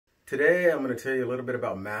Today I'm going to tell you a little bit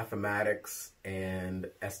about mathematics and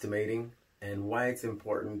estimating and why it's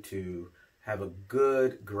important to have a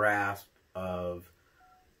good grasp of,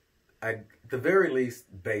 at the very least,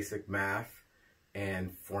 basic math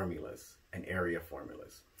and formulas and area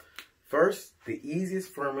formulas. First, the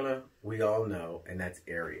easiest formula we all know, and that's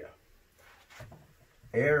area.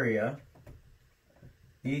 Area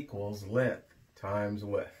equals length times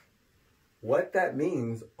width. What that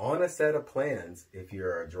means on a set of plans, if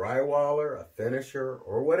you're a drywaller, a finisher,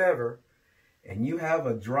 or whatever, and you have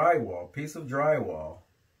a drywall, piece of drywall,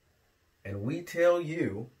 and we tell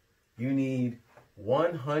you you need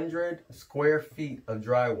 100 square feet of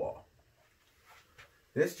drywall.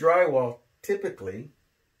 This drywall typically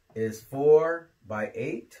is 4 by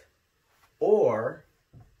 8 or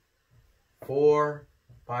 4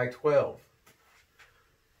 by 12.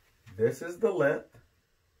 This is the length.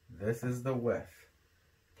 This is the width.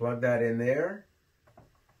 Plug that in there.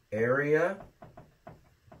 Area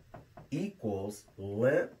equals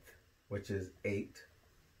length, which is 8,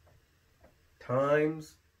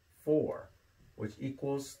 times 4, which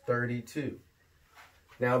equals 32.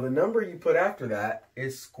 Now the number you put after that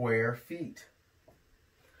is square feet.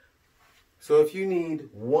 So if you need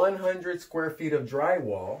 100 square feet of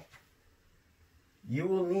drywall, you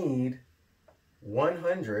will need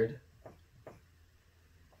 100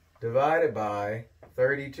 divided by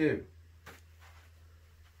 32.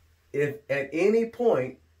 If at any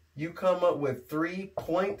point you come up with 3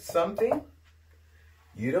 point something,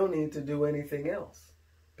 you don't need to do anything else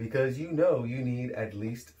because you know you need at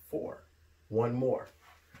least 4, one more.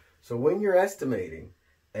 So when you're estimating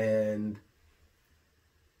and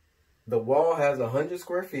the wall has 100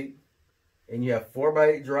 square feet and you have 4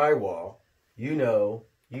 by 8 drywall, you know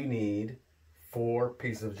you need 4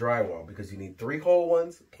 pieces of drywall because you need 3 whole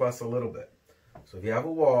ones plus a little bit. So if you have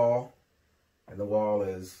a wall and the wall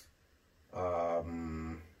is,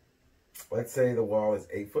 let's say the wall is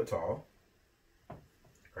 8 foot tall,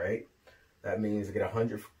 right? That means to get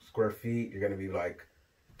 100 square feet, you're going to be like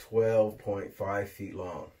 12.5 feet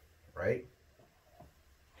long, right?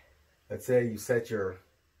 Let's say you set your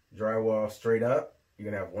drywall straight up. You're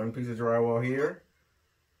going to have 1 piece of drywall here,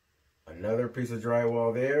 another piece of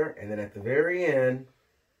drywall there, and then at the very end,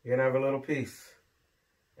 you're going to have a little piece.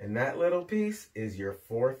 And that little piece is your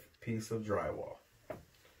 4th piece of drywall.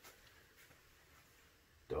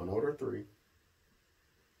 Don't order 3,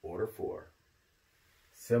 order 4.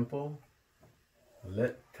 Simple,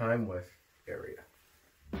 length time width area.